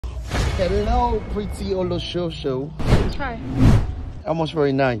Hello, pretty Olosho. Hi. How much for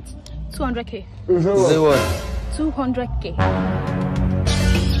a night? 200k. Say what? 200k.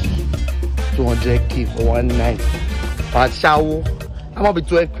 200k for one night. At shower, I'm gonna be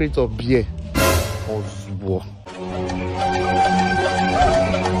 12 crates of beer. Oswo.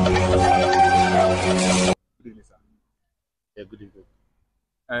 Good evening, sir. Yeah, good evening.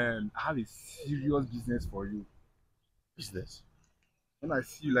 I have a serious business for you. Business? When I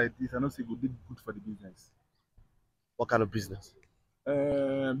see you like this, I know say good for the business. What kind of business?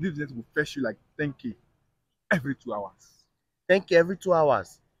 This business will fetch you like 10k every 2 hours. 10k every 2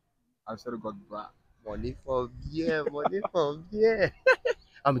 hours. I swear to God, bruh. Money for beer, money for beer.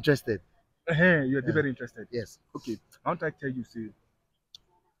 I'm interested. You're very interested. Yes. Okay, I want to tell you, say,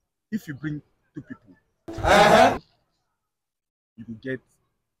 if you bring 2 people, you will get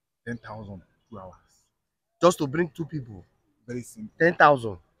 10,000 2 hours. Just to bring 2 people. Very simple.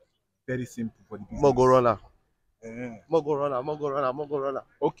 10,000. Very simple for the business. Mogo runner. Eh. Mogo runner.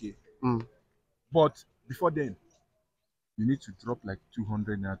 Okay. Mm. But before then, you need to drop like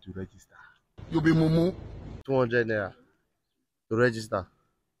 200 naira to register. You be mumu. 200 naira to register.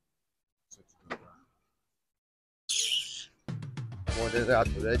 200 naira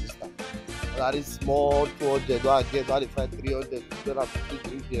to register. That is small 200. Do I get? Do I find 300?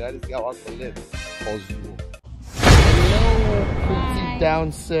 250. That is how I collect. Oswo. Hello, pretty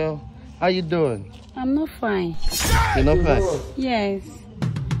down sir. How you doing? I'm not fine. You're not fine. Yes.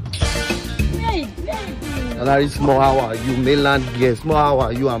 And that is small. How are you? Mainland gear. Small. How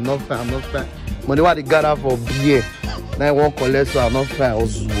are you? I'm not fine. Money what they gather for beer. Now I won't collect, so I'm not fine.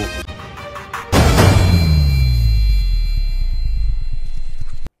 Oswo.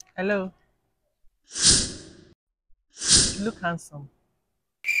 Hello. You look handsome.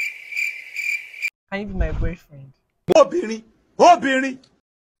 Can you be my boyfriend? Obìnrin.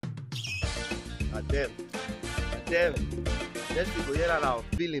 Damn. Let's go here now.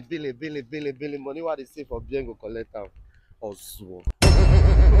 Billing. Money what they say for beer go collect am. Oswo.